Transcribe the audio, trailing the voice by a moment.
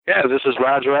Yeah, this is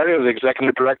Roger Eddy, the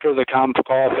Executive Director of the Comic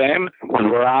Hall of Fame, and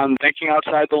we're on Thinking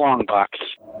Outside the Long Box.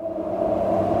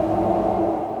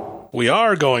 We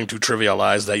are going to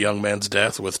trivialize that young man's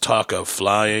death with talk of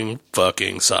flying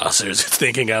fucking saucers.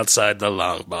 Thinking outside the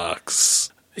long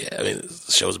box. Yeah, I mean,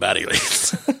 the show's about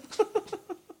aliens.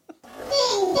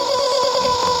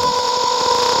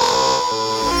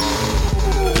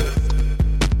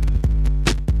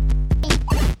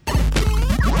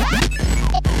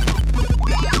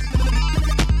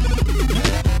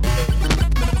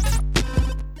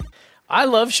 I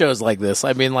love shows like this.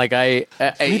 I mean, like Me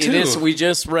too. we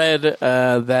just read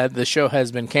that the show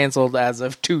has been canceled as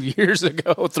of 3 years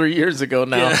ago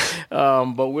now.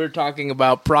 Yeah. But we're talking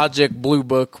about Project Blue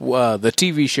Book, the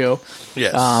TV show.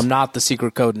 Yes. Not the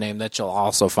secret code name that you'll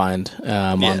also find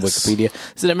on Yes. Wikipedia.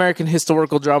 It's an American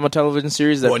historical drama television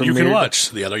series that One you can premiered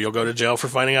watch. The other you'll go to jail for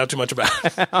finding out too much about.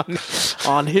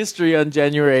 on History on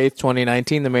January 8th,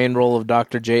 2019. The main role of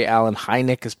Dr. J. Allen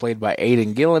Hynek is played by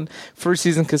Aidan Gillen. First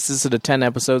season consisted of 10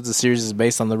 episodes. The series is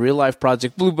based on the real-life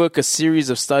Project Blue Book, a series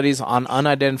of studies on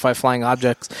unidentified flying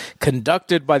objects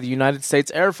conducted by the United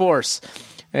States Air Force.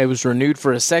 It was renewed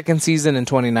for a second season in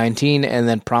 2019 and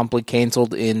then promptly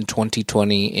canceled in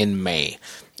 2020 in May.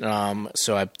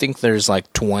 So I think there's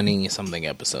like 20-something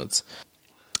episodes.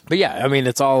 But yeah, I mean,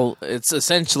 it's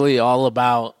essentially all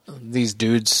about these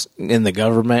dudes in the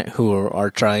government who are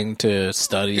trying to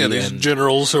study. Yeah, these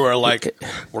generals who are like,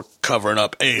 we're covering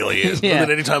up aliens. Yeah. And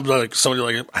then anytime like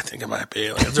somebody like, I think it might be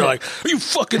aliens, they're like, are you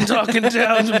fucking talking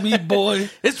down to me, boy?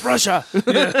 It's Russia.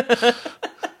 Yeah.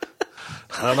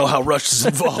 I don't know how Russia's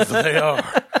involved, but they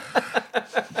are.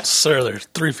 Sir, they're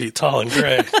 3 feet tall and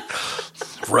gray.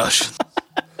 Russian.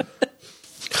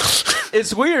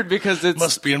 It's weird because it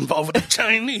Must be involved with the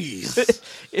Chinese.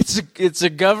 it's a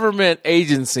government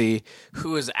agency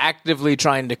who is actively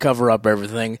trying to cover up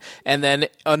everything, and then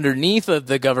underneath of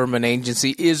the government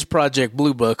agency is Project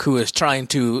Blue Book, who is trying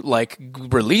to like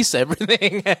release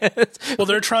everything. Well,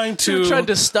 they're trying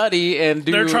to study and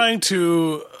do. They're trying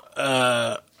to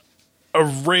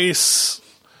erase,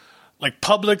 like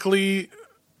publicly.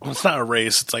 Well, it's not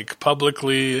erase. It's like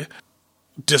publicly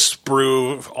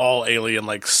disprove all alien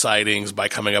like sightings by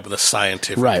coming up with a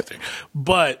scientific thing.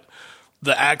 But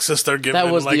the access they're given,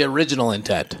 that was like, the original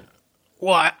intent.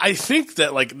 Well, I think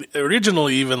that like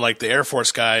originally, even like the Air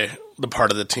Force guy, the part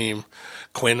of the team,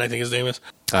 Quinn, I think his name is.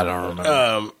 I don't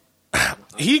remember.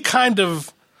 He kind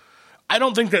of. I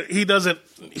don't think that he doesn't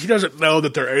know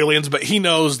that they're aliens, but he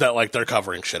knows that like they're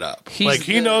covering shit up.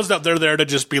 He knows that they're there to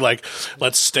just be like,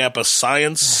 let's stamp a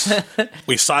science.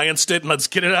 We scienced it and let's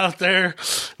get it out there.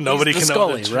 Nobody can know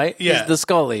Scully, right? Yeah. He's the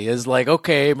Scully is like,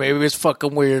 okay, maybe it's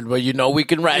fucking weird, but we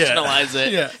can rationalize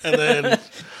it. Yeah, and then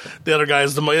the other guy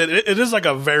is it is like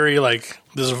a very like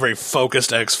this is a very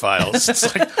focused X-Files.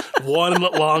 It's like one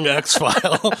long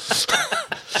X-File.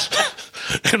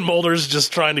 And Mulder's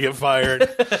just trying to get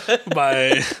fired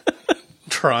by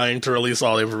trying to release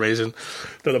all the information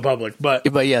to the public. But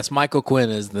yes, Michael Quinn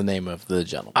is the name of the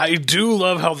gentleman. I do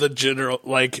love how the general,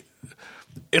 like,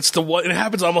 it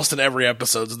happens almost in every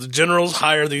episode. The generals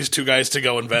hire these two guys to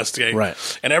go investigate.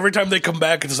 Right. And every time they come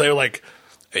back and say, like,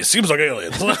 it seems like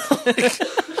aliens. Like,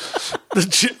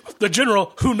 the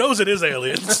general, who knows it is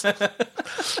aliens,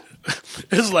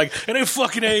 is like, it ain't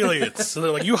fucking aliens. So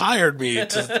they're like, you hired me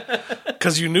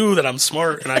because you knew that I'm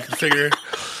smart and I could figure.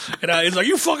 And he's like,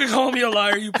 you fucking call me a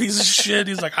liar, you piece of shit.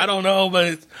 He's like, I don't know,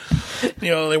 but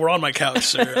they were on my couch,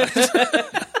 sir.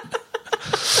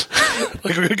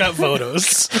 Like, we got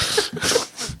photos.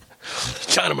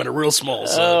 Chinaman are real small.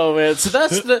 So. Oh man, so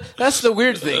that's the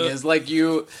weird thing is like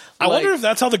you. I wonder if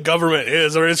that's how the government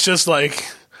is, or it's just like.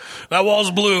 That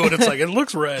wall's blue, and it's like, it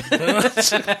looks red. It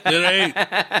ain't.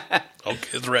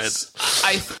 Okay, it's red.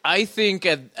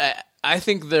 I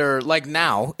think they're like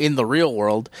now in the real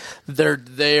world,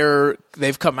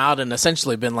 they've come out and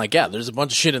essentially been like, yeah, there's a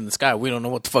bunch of shit in the sky. We don't know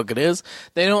what the fuck it is.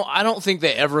 I don't think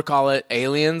they ever call it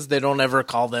aliens. They don't ever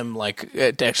call them like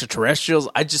extraterrestrials.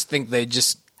 I just think they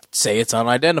just say it's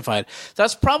unidentified.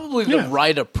 That's probably the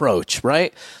right approach,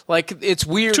 right? Like it's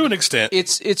weird to an extent.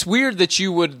 It's weird that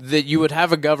you would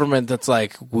have a government that's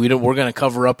like we're going to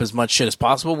cover up as much shit as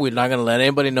possible. We're not going to let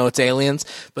anybody know it's aliens.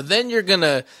 But then you're going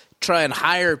to try and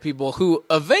hire people who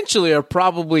eventually are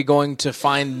probably going to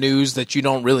find news that you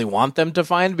don't really want them to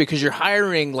find because you're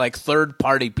hiring like third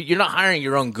party. You're not hiring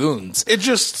your own goons. It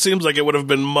just seems like it would have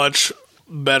been much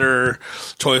better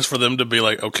choice for them to be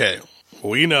like, okay,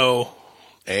 we know.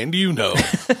 And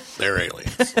they're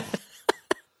aliens.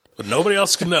 But nobody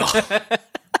else can know.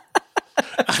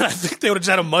 I think they would have just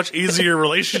had a much easier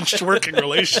working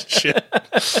relationship.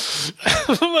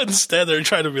 But instead, they're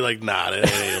trying to be like, nah, it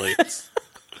ain't aliens.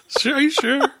 Sure, are you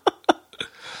sure? Look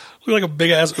like a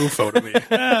big ass UFO to me.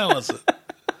 Was it?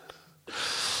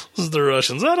 This is the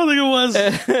Russians. I don't think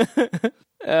it was.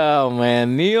 Oh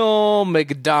man, Neil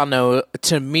McDonough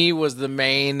to me was the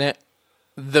main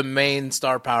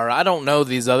star power. I don't know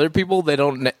these other people. They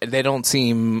don't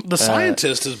seem. The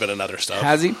scientist has been in other stuff.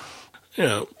 Has he?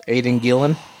 Yeah, Aidan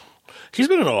Gillen. He's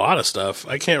been in a lot of stuff.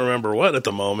 I can't remember what at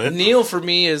the moment. Neil for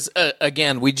me is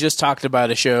again. We just talked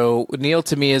about a show. Neil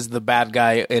to me is the bad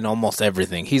guy in almost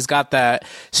everything. He's got that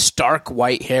stark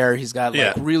white hair. He's got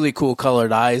like really cool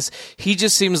colored eyes. He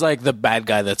just seems like the bad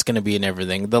guy that's going to be in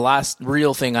everything. The last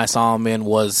real thing I saw him in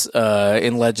was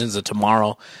in Legends of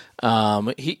Tomorrow.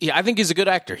 I think he's a good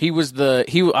actor. I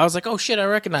was like, oh shit, I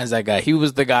recognize that guy. He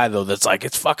was the guy though that's like,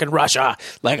 it's fucking Russia.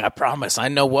 Like, I promise, I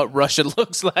know what Russia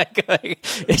looks like.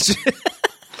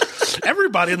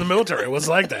 Everybody in the military was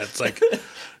like that. It's like,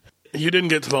 you didn't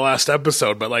get to the last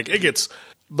episode, but like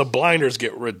the blinders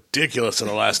get ridiculous in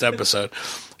the last episode.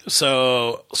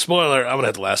 So, spoiler, I'm gonna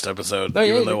hit the last episode,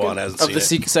 even though Juan hasn't seen it. Of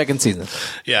the second season.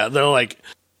 Yeah, they're like,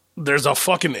 there's a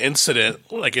fucking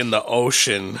incident like in the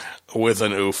ocean with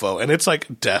an UFO, and it's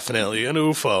like definitely an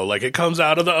UFO. Like, it comes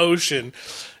out of the ocean.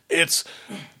 It's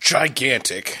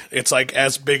gigantic. It's like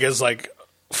as big as like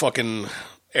fucking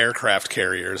aircraft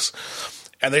carriers.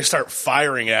 And they start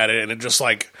firing at it, and it just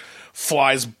like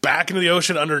flies back into the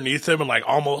ocean underneath them and like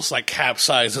almost like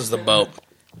capsizes the boat.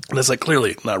 And it's like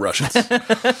clearly not Russians.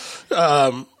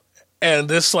 And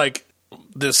this I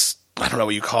don't know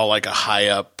what you call like a high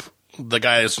up, the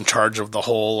guy that's in charge of the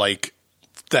whole like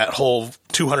that whole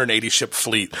 280 ship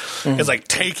fleet is like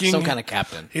taking some kind of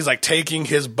captain. He's like taking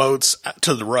his boats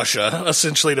to Russia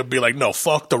essentially to be like, no,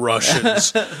 fuck the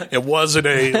Russians. It wasn't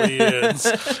aliens.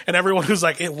 And everyone who's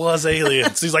like, it was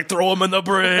aliens. He's like, throw them in the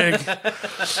brig.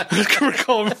 We're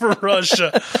going for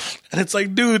Russia. And it's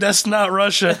like, dude, that's not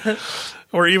Russia.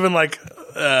 Or even like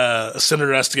a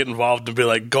senator has to get involved and be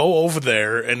like, go over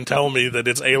there and tell me that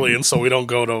it's aliens so we don't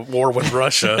go to war with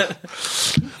Russia.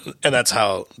 And that's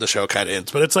how the show kind of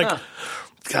ends. But it's like,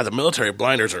 God, the military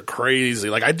blinders are crazy.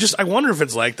 Like, I wonder if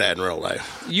it's like that in real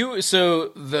life.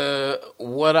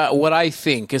 What I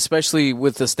think, especially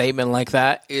with a statement like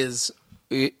that, is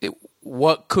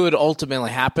what could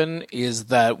ultimately happen is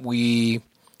that we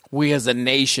as a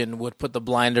nation would put the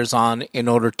blinders on in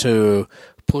order to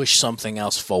push something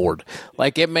else forward.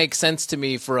 Like, it makes sense to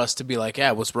me for us to be like,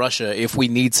 yeah, it was Russia if we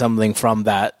need something from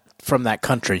that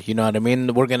country. You know what I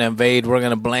mean? We're going to invade. We're going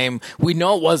to blame. We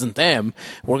know it wasn't them.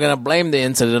 We're going to blame the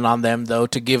incident on them, though,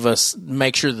 to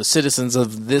make sure the citizens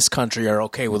of this country are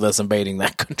okay with us invading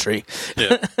that country.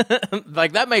 Yeah.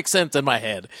 Like, that makes sense in my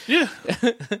head. Yeah.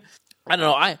 I don't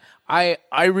know.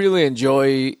 I really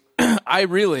enjoy. I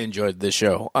really enjoyed this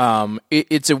show.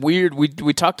 It's a weird.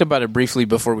 We talked about it briefly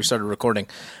before we started recording,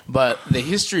 but the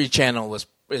History Channel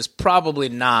is probably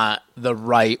not the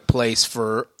right place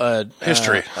for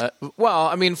history.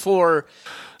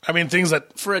 Things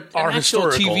that for an are actual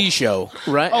historical TV show,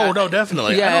 right? Oh no,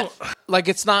 definitely. Yeah, like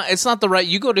it's not the right.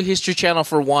 You go to History Channel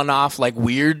for one-off like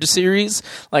weird series,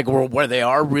 like where they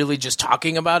are really just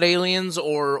talking about aliens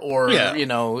or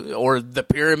the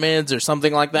pyramids or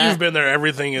something like that. You've been there.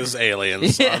 Everything is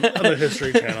aliens on the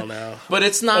History Channel now, but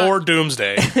it's not or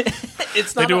Doomsday.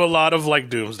 It's not. They do a lot of like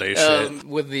Doomsday shit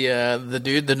with the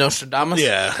dude, the Nostradamus.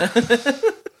 Yeah.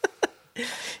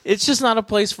 It's just not a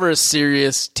place for a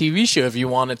serious TV show if you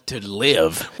want it to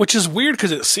live. Which is weird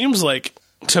because it seems like,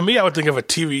 to me, I would think if a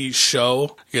TV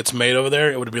show gets made over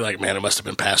there, it would be like, man, it must have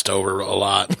been passed over a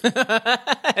lot.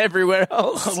 Everywhere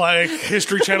else. Like,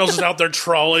 History Channel's just out there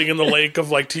trawling in the lake of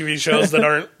like TV shows that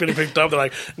aren't being picked up. They're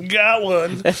like, got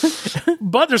one.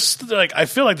 But there's like, I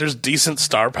feel like there's decent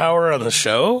star power on the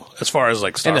show as far as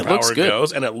like star power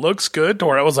goes. And it looks good to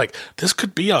where I was like, this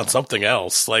could be on something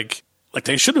else. Like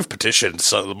they should have petitioned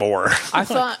some more. I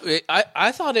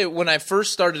thought it when I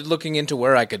first started looking into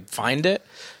where I could find it.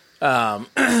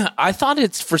 I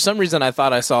thought for some reason I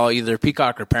thought I saw either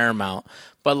Peacock or Paramount,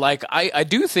 but like I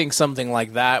do think something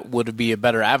like that would be a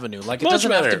better avenue. Like, it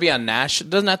doesn't have to be on Nash,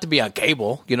 it doesn't have to be on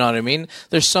cable. You know what I mean?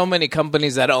 There's so many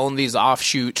companies that own these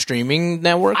offshoot streaming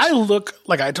networks. I look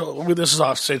this is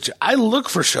offstage. I look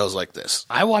for shows like this.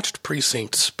 I watched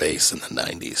Precinct Space in the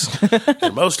 90s,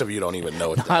 and most of you don't even know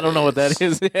what that is. I don't know what that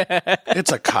is.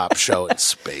 It's a cop show in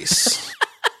space.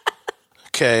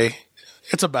 Okay.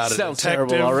 It's about a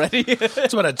detective. Already.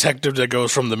 It's about a detective that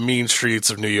goes from the mean streets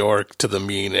of New York to the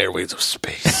mean airways of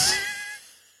space.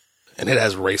 And it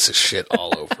has racist shit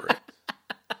all over it.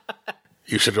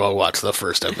 you should go watch the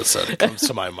first episode. It comes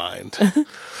to my mind.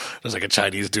 There's like a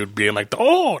Chinese dude being like,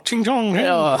 ching chong.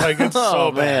 Like, it's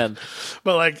so bad.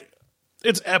 But like,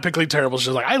 it's epically terrible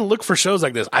shows. Like, I look for shows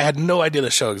like this. I had no idea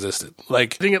the show existed.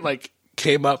 Like, I think it like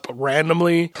came up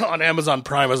randomly on Amazon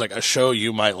Prime as like a show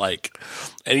you might like.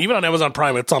 And even on Amazon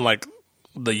Prime, it's on like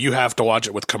the you have to watch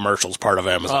it with commercials part of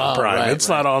Amazon Prime. Right, it's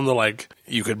not on the like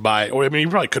you could buy it. Or I mean, you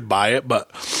probably could buy it,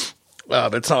 but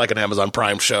it's not like an Amazon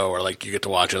Prime show or like you get to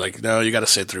watch it. Like, no, you got to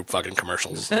sit through fucking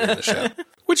commercials in the show.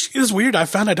 Which is weird. I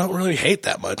found I don't really hate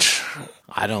that much.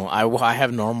 I don't. I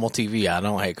have normal TV. I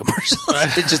don't hate commercials.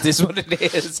 It just is what it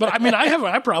is. But I mean,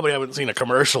 I probably haven't seen a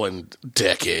commercial in a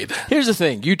decade. Here's the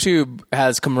thing: YouTube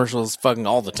has commercials fucking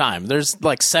all the time. There's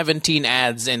like 17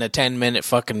 ads in a 10-minute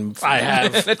fucking. I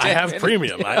have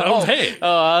premium. I don't pay.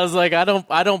 Oh, I was like, I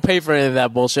don't pay for any of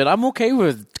that bullshit. I'm okay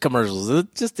with commercials.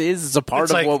 It just is. It's a part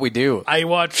of what we do. I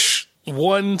watch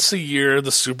once a year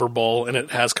the Super Bowl, and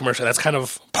it has commercial. That's kind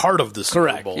of part of the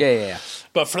Super Bowl. Yeah.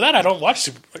 But for that, I don't watch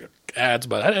ads,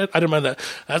 but I didn't mind that.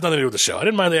 That has nothing to do with the show. I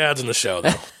didn't mind the ads in the show,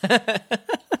 though.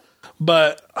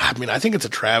 But, I mean, I think it's a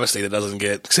travesty that doesn't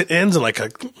get... Because it ends in, like, a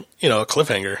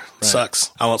cliffhanger. Right.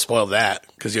 Sucks. I won't spoil that,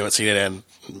 because you haven't seen it end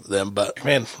them, but,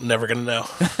 man, I'm never going to know.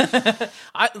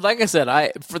 Like I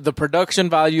said, for the production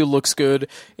value looks good.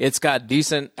 It's got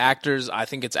decent actors. I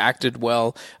think it's acted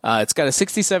well. It's got a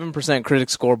 67% critic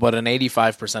score, but an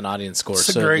 85% audience score.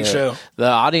 It's a great show. The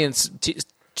audience...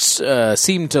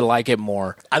 seem to like it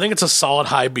more. I think it's a solid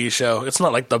high B show. It's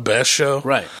not like the best show.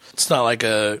 Right. It's not like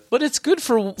but it's good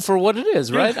for what it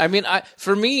is, right? Yeah. I mean,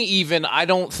 for me, even, I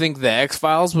don't think the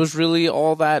X-Files was really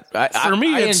all that. For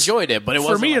me, I enjoyed it, but it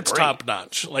wasn't. For me, like it's great. Top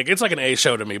notch. Like, it's like an A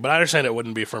show to me, but I understand it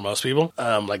wouldn't be for most people.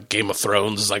 Like Game of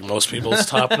Thrones is like most people's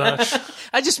top notch.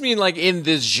 I just mean like in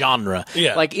this genre.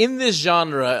 Yeah. Like in this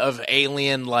genre of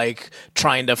alien, like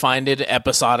trying to find it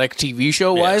episodic TV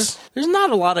show wise, there's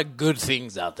not a lot of good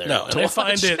things out there. No, and they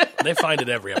find it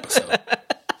every episode.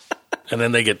 And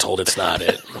then they get told it's not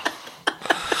it.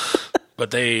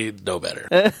 But they know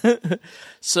better.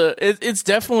 So it's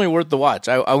definitely worth the watch.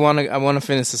 I want to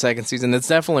finish the second season. It's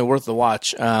definitely worth the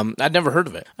watch. I'd never heard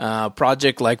of it.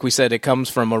 Project, like we said, it comes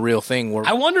from a real thing.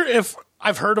 I wonder if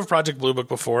I've heard of Project Blue Book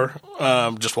before.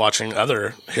 Just watching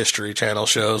other History Channel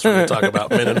shows where they talk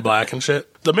about Men in Black and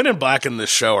shit. The Men in Black in this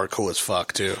show are cool as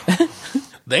fuck too.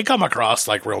 They come across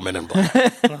like real Men in Black.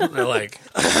 They're like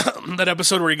that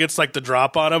episode where he gets like the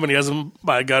drop on him and he has him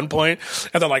by gunpoint,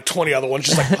 and then like 20 other ones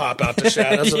just like pop out the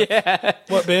shadows. Yeah.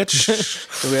 What,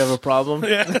 bitch? Do we have a problem?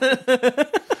 Yeah.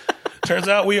 Turns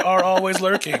out we are always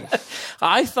lurking.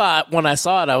 I thought when I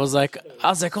saw it, I was like,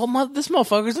 oh, this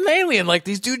motherfucker's an alien. Like,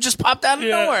 these dudes just popped out of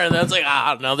nowhere. And I was like,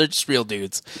 I don't know, they're just real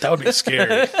dudes. That would be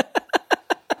scary.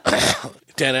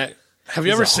 Dan, have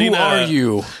you ever seen? Who are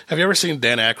you? Have you ever seen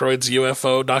Dan Aykroyd's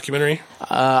UFO documentary?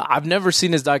 I've never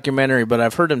seen his documentary, but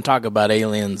I've heard him talk about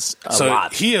aliens a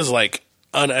lot. He is like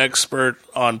an expert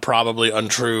on probably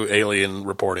untrue alien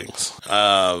reportings.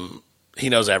 He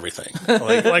knows everything,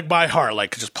 like by heart,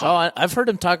 like just pop. I've heard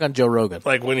him talk on Joe Rogan.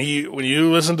 Like when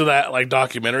you listen to that like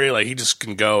documentary, like he just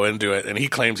can go into it, and he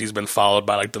claims he's been followed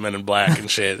by like the Men in Black and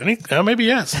shit, and maybe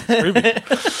yes, creepy.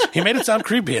 He made it sound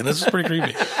creepy, and this is pretty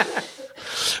creepy.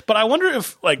 But I wonder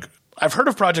if, like, I've heard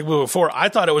of Project Blue before. I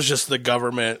thought it was just the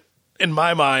government. In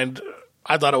my mind,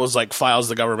 I thought it was like files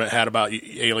the government had about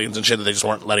aliens and shit that they just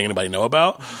weren't letting anybody know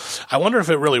about. I wonder if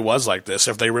it really was like this,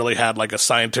 if they really had like a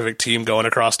scientific team going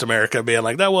across America being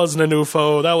like, that wasn't an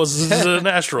UFO, that was an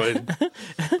asteroid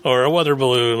or a weather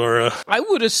balloon or a... I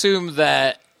would assume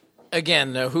that,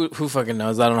 again, who fucking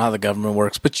knows? I don't know how the government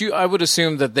works, but I would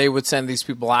assume that they would send these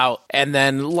people out, and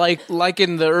then like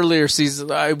in the earlier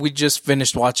season, we just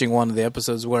finished watching one of the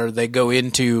episodes where they go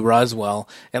into Roswell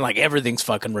and like everything's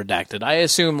fucking redacted. I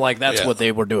assume like that's what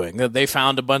they were doing. They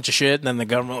found a bunch of shit, and then the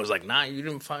government was like, "Nah, you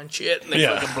didn't find shit," and they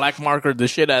fucking black markered the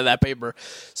shit out of that paper.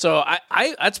 So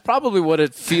I that's probably what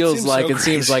it feels like. So it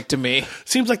seems like to me.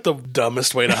 Seems like the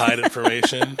dumbest way to hide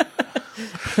information.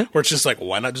 Where it's just like,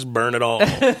 why not just burn it all?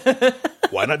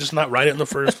 Why not just not write it in the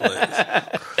first place?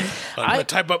 I'm going to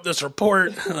type up this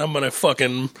report, and I'm going to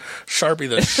fucking Sharpie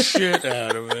the shit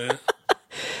out of it.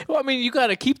 Well, I mean, you got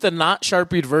to keep the not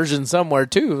Sharpied version somewhere,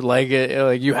 too. Like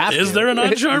you have to. Is there a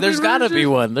non-Sharpied version? There's got to be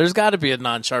one. There's got to be a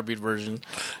non-Sharpied version.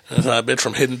 That bitch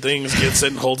from Hidden Things gets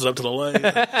it and holds it up to the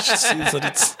light. She sees that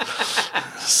it's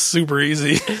super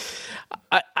easy.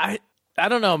 I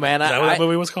don't know, man. Is that what that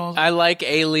movie was called? I like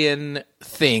alien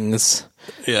things.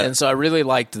 Yeah. And so I really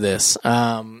liked this.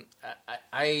 I'm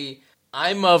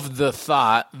of the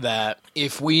thought that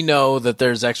if we know that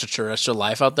there's extraterrestrial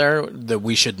life out there, that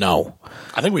we should know.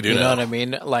 I think we do You now. know what I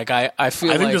mean? Like, I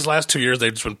feel I think like this last 2 years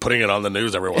they've just been putting it on the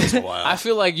news every once in a while. I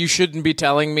feel like you shouldn't be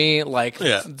telling me like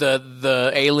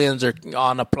the aliens are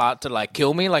on a plot to like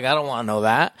kill me. Like, I don't want to know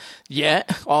that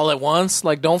yet all at once.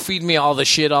 Like, don't feed me all the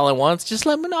shit all at once. Just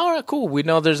let me know. All right, cool. We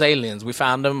know there's aliens. We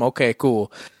found them. Okay,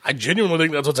 cool. I genuinely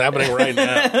think that's what's happening right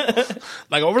now.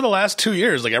 Like, over the last 2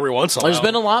 years, like every once in a while, There's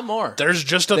been a lot more. there's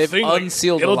just a They've thing. Like,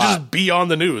 unsealed a it'll lot. just be on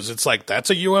the news. It's like,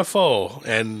 that's a UFO,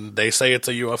 and they say it's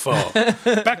a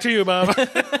UFO. Back to you, Bob.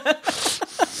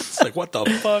 It's like, what the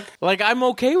fuck? Like, I'm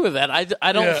okay with that.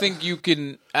 I don't think you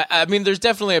can. I mean, there's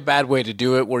definitely a bad way to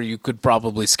do it where you could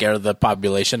probably scare the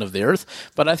population of the Earth.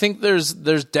 But I think there's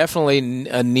definitely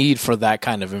a need for that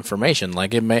kind of information.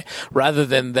 Like, it may, rather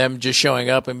than them just showing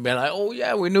up and being like, oh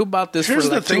yeah, we knew about this Here's for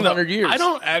the like thing, 200 though. years. I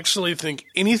don't actually think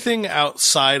anything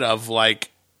outside of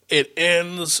like it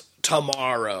ends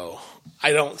tomorrow.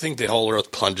 I don't think the whole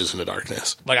Earth plunges into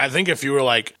darkness. Like, I think if you were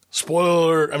like,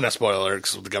 not spoiler,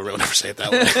 because the government would never say it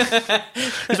that way.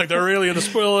 He's like, they're really into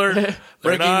spoiler.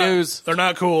 Breaking news. They're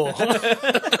not cool.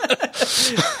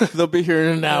 They'll be here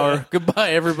in an hour.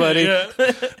 Goodbye, everybody. Yeah.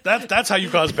 That's how you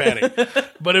cause panic.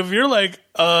 But if you're like,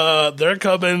 they're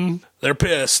coming, they're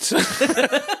pissed.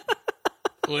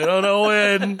 We don't know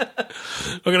when.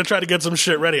 We're going to try to get some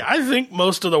shit ready. I think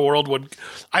most of the world would.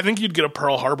 I think you'd get a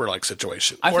Pearl Harbor like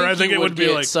situation. I think it would be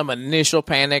get like some initial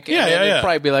panic. Yeah, and then yeah. It'd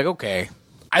probably be like, okay.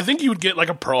 I think you would get like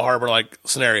a Pearl Harbor like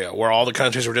scenario where all the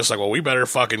countries were just like, well, we better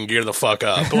fucking gear the fuck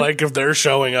up. Like, if they're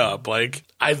showing up, like,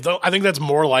 I think that's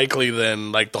more likely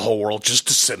than like the whole world just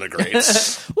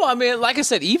disintegrates. Well, I mean, like I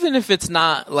said, even if it's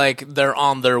not like they're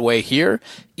on their way here,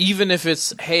 even if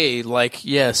it's, hey, like,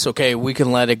 yes, okay, we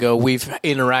can let it go. We've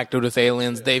interacted with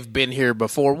aliens. They've been here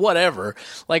before, whatever.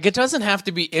 Like, it doesn't have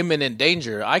to be imminent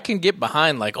danger. I can get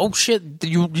behind, like, oh, shit,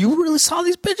 you really saw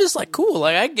these bitches? Like, cool.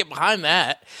 Like, I can get behind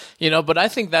that, but I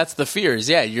think that's the fears.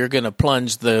 Yeah, you're going to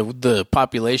plunge the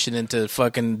population into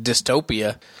fucking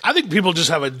dystopia. I think people just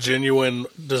have a genuine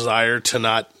desire to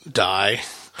not die.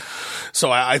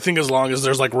 So I think as long as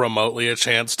there's like remotely a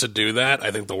chance to do that,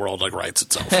 I think the world like rights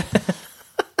itself.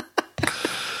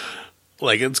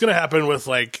 Like, it's gonna happen with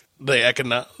like the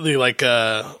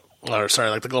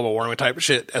global warming type of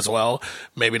shit as well.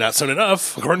 Maybe not soon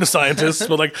enough, according to scientists,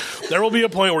 but like there will be a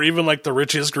point where even like the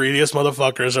richest, greediest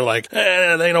motherfuckers are like,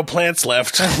 there ain't no plants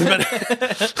left.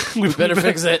 We better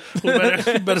fix it. We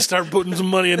better start putting some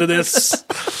money into this.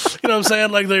 You know what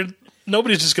I'm saying? Like,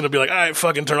 nobody's just gonna be like, all right,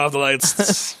 fucking turn off the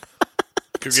lights.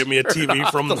 Go get me a TV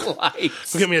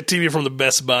from the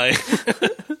Best Buy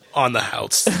on the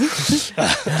house.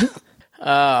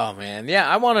 Oh, man. Yeah,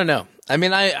 I want to know. I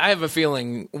mean, I have a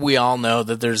feeling we all know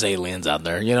that there's aliens out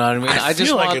there. You know what I mean? I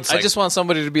just want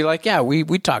somebody to be like, yeah, we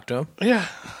talked to them. Yeah.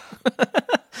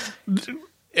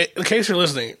 In case you're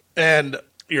listening, and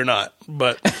you're not,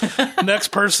 but next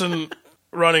person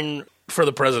running for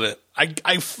the president,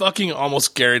 I fucking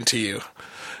almost guarantee you,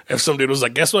 if some dude was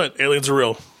like, guess what? Aliens are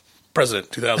real.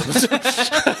 President, 2000.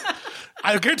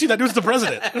 I guarantee that dude's the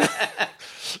president.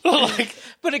 Like,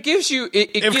 but it gives you...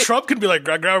 if Trump could be like,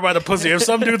 grab her by the pussy, if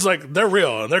some dude's like, they're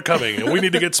real and they're coming and we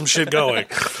need to get some shit going,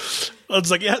 it's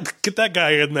like, yeah, get that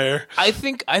guy in there. I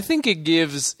think it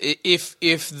gives... If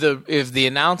the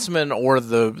announcement or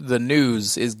the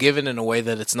news is given in a way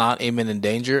that it's not imminent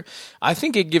danger, I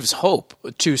think it gives hope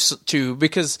to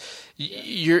because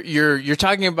you're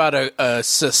talking about a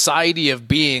society of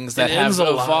beings that have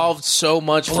evolved so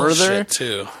much further.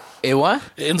 Too. It what?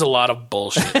 It ends a lot of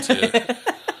bullshit too.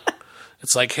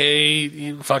 It's like, hey,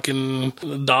 you fucking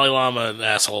Dalai Lama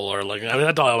asshole, or like, I mean,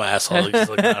 not Dalai Lama asshole, he's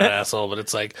like not an asshole, but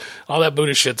it's like all that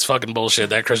Buddhist shit's fucking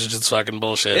bullshit. That Christian shit's fucking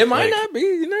bullshit. It might not be.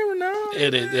 You never know.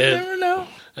 You never know.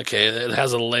 Okay, it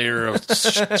has a layer of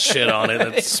shit on it.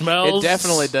 It smells. It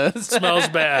definitely does. Smells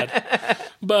bad,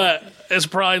 but it's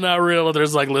probably not real.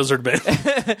 There's like lizard men.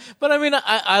 But I mean,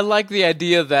 I like the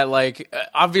idea that like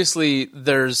obviously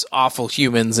there's awful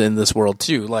humans in this world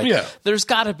too. Like, there's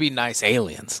got to be nice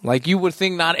aliens. Like, you would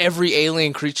think not every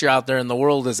alien creature out there in the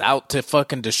world is out to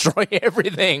fucking destroy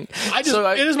everything.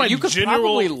 You could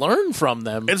probably learn from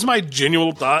them. It's my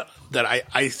genuine thought that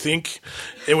I think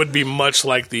it would be much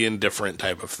like the indifferent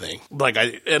type of thing. Like,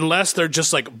 unless they're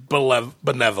just like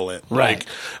benevolent, right? Like,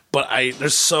 but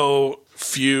there's so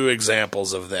few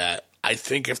examples of that. I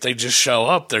think if they just show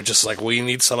up, they're just like, we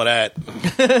need some of that.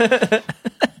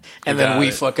 And then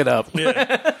we fuck it up.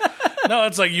 Yeah. No,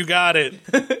 it's like, you got it.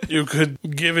 You could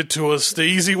give it to us the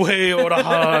easy way or the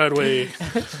hard way.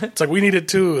 It's like, we need it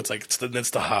too. It's like, it's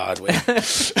the hard way.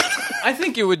 I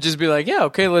think it would just be like, yeah,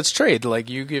 okay, let's trade. Like,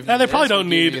 you give. They probably don't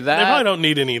need. that. They probably don't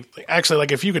need any. Actually,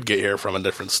 like, if you could get here from a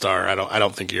different star, I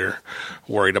don't think you're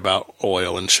worried about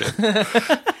oil and shit. You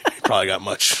probably got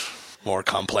much more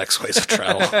complex ways of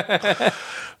travel.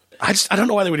 I don't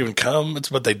know why they would even come.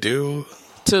 It's what they do.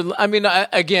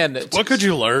 Again, what could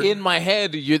you learn? In my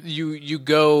head, you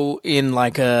go in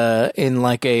like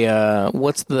a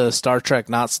what's the Star Trek,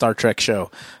 not Star Trek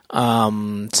show?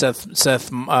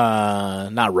 Seth,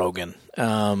 not Rogen.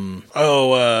 I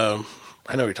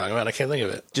know what you're talking about. I can't think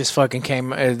of it. Just fucking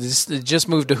came. It just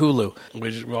moved to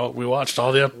Hulu. We watched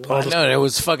all the. No, it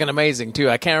was fucking amazing too.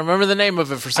 I can't remember the name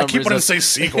of it for some reason. I keep wanting to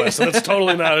say Sequest, and that's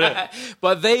totally not it.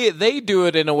 But they do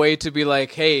it in a way to be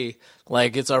like, hey,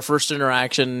 like, it's our first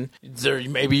interaction.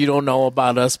 Maybe you don't know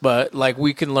about us, but like,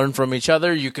 we can learn from each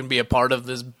other. You can be a part of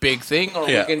this big thing, or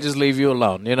we can just leave you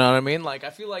alone. You know what I mean? Like, I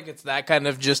feel like it's that kind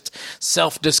of just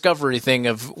self-discovery thing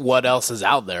of what else is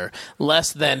out there,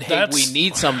 less than, hey, we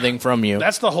need something from you.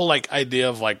 That's the whole like idea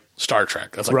of like Star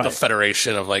Trek. That's like the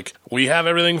Federation of like, we have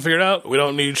everything figured out. We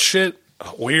don't need shit.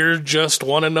 We just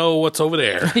want to know what's over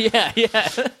there. Yeah.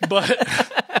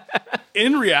 But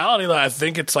in reality, though, I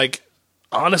think it's like,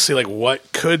 honestly, like,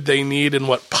 what could they need and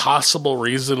what possible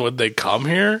reason would they come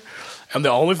here? And the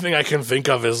only thing I can think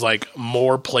of is, like,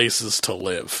 more places to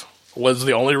live. Was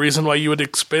the only reason why you would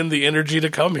expend the energy to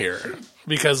come here.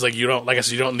 Because, like, you don't, like I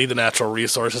said, you don't need the natural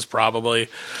resources, probably.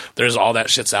 There's all that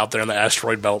shit's out there in the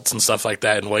asteroid belts and stuff like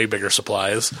that in way bigger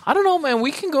supplies. I don't know, man.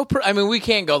 We can go, we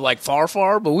can't go, like,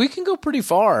 far, but we can go pretty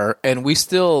far, and we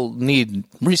still need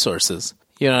resources.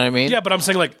 You know what I mean? Yeah, but I'm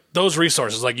saying, like, those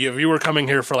resources, like, if you were coming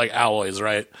here for, like, alloys,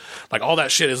 right? Like, all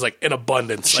that shit is, like, in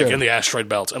abundance, like, in the asteroid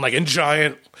belts. And, like, in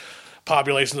giant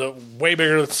populations, way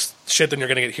bigger shit than you're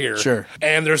going to get here. Sure.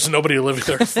 And there's nobody living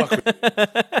there to fuck with.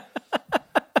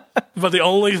 But the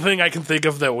only thing I can think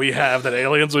of that we have that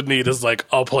aliens would need is, like,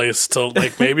 a place to,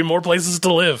 like, maybe more places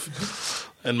to live.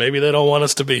 And maybe they don't want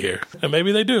us to be here. And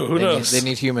maybe they do. Who knows? They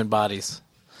need human bodies.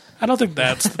 I don't think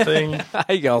that's the thing.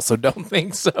 I also don't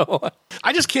think so.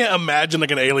 I just can't imagine like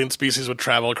an alien species would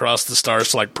travel across the stars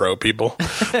to like probe people.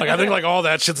 Like I think like all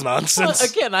that shit's nonsense. Well,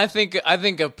 again, I think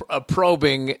a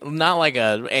probing, not like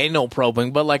a anal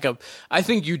probing, but like I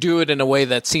think you do it in a way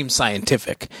that seems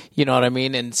scientific. You know what I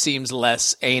mean? And seems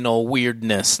less anal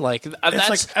weirdness. Like it's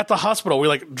like at the hospital we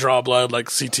like draw blood, like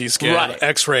CT scan,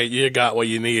 X-ray. You got what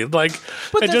you need. Like,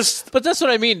 but that's what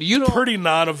I mean. You don't pretty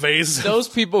non-invasive. Those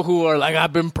people who are like,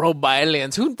 I've been probed by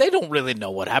aliens, who they don't really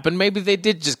know what happened. Maybe they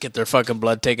did just get their fucking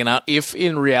blood taken out. If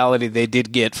in reality they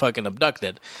did get fucking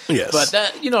abducted. Yes, but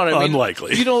that, you know what I mean.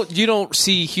 Unlikely. You don't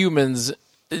see humans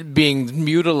being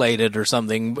mutilated or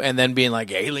something and then being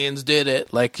like aliens did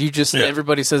it. Like you just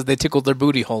everybody says they tickled their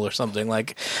booty hole or something.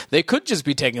 Like they could just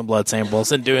be taking blood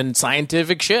samples and doing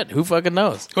scientific shit. Who fucking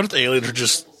knows? What if the aliens are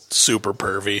just super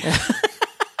pervy?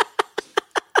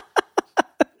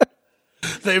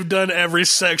 They've done every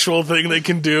sexual thing they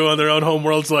can do on their own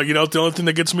homeworld. It's like, you know, the only thing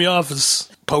that gets me off is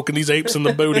poking these apes in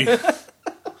the booty.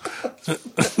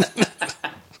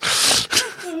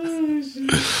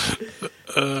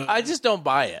 I just don't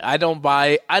buy it. I don't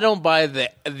buy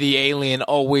the alien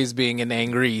always being an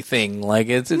angry thing. Like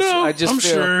it's no, I just I'm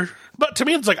feel, sure. But to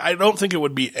me, it's like I don't think it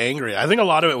would be angry. I think a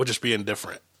lot of it would just be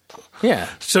indifferent. Yeah.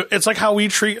 So it's like how we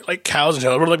treat like cows and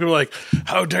shit. We're like people are like,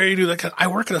 how dare you do that? 'Cause I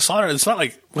work at a slaughter. It's not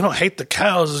like we don't hate the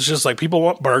cows. It's just like people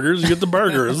want burgers. You get the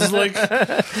burgers. It's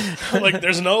like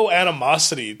there's no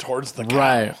animosity towards the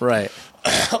cow. Right.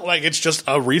 Like it's just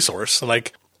a resource.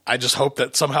 Like I just hope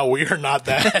that somehow we are not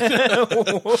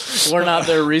that. We're not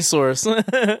their resource.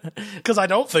 Because I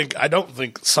don't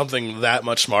think something that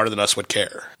much smarter than us would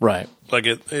care. Right. Like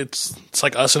it's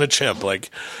like us and a chimp. Like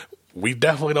we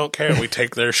definitely don't care. We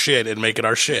take their shit and make it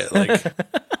our shit. Like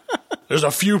there's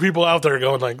a few people out there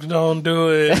going like, don't do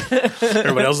it.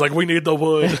 Everybody else is like, we need the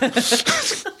wood.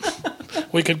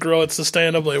 We could grow it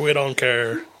sustainably. We don't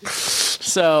care.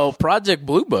 So, Project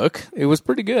Blue Book, it was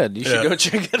pretty good. You should go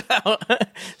check it out.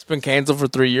 It's been canceled for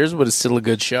 3 years, but it's still a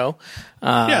good show.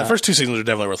 The first 2 seasons are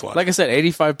definitely worth watching. Like I said,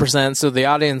 85%, so the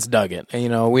audience dug it. And, you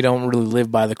know, we don't really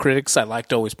live by the critics. I like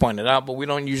to always point it out, but we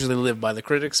don't usually live by the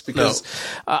critics because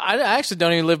I actually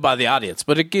don't even live by the audience,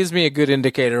 but it gives me a good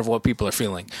indicator of what people are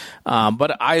feeling.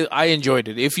 But I enjoyed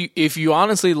it. If you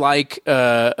honestly like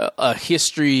a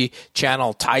History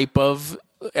Channel type of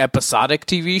episodic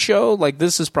TV show, like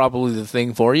this is probably the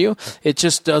thing for you. It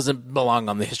just doesn't belong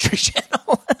on the History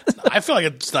Channel. I feel like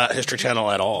it's not History Channel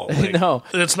at all. Like, No.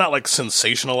 It's not like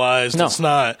sensationalized. No. It's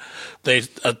not, they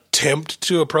attempt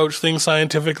to approach things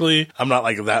scientifically. I'm not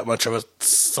like that much of a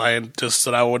scientist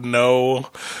that I would know.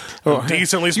 I'm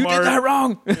decently You smart. did that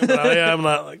wrong. But I'm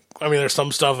not like, I mean, there's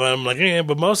some stuff I'm like,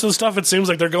 but most of the stuff, it seems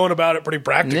like they're going about it pretty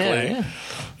practically. Yeah.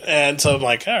 And so I'm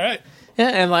like, all right. Yeah,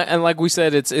 and like we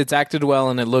said, it's acted well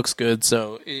and it looks good,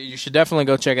 so you should definitely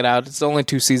go check it out. It's only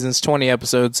 2 seasons, 20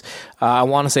 episodes. I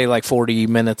want to say like 40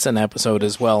 minutes an episode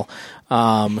as well.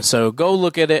 So go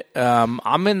look at it.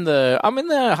 I'm in the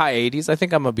high 80s. I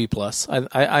think I'm a B+.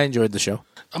 I enjoyed the show.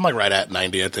 I'm like right at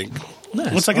 90, I think.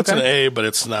 Nice. Looks like it's an Okay. A, but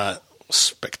it's not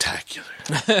spectacular.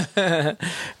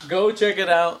 Go check it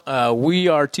out. We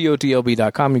are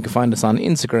TOTLB.com. You can find us on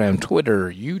Instagram,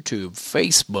 Twitter, YouTube,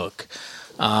 Facebook.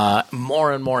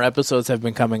 More and more episodes have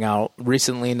been coming out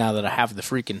recently now that I have the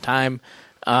freaking time.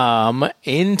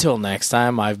 Until next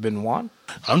time, I've been Juan.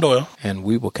 I'm Doyle. And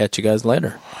we will catch you guys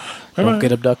later. Bye-bye. Don't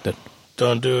get abducted.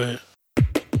 Don't do it.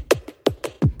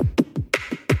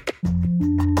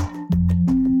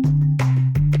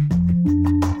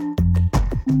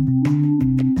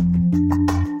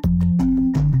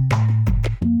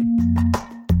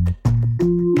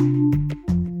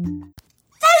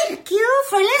 Thank you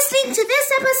for listening to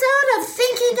this episode of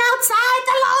Thinking Outside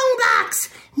the Long Box.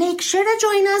 Make sure to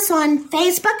join us on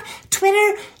Facebook,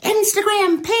 Twitter,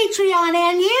 Instagram, Patreon,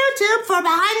 and YouTube for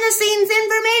behind-the-scenes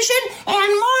information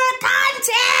and more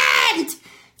content.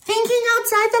 Thinking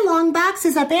Outside the Long Box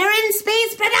is a Barren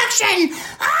Space production.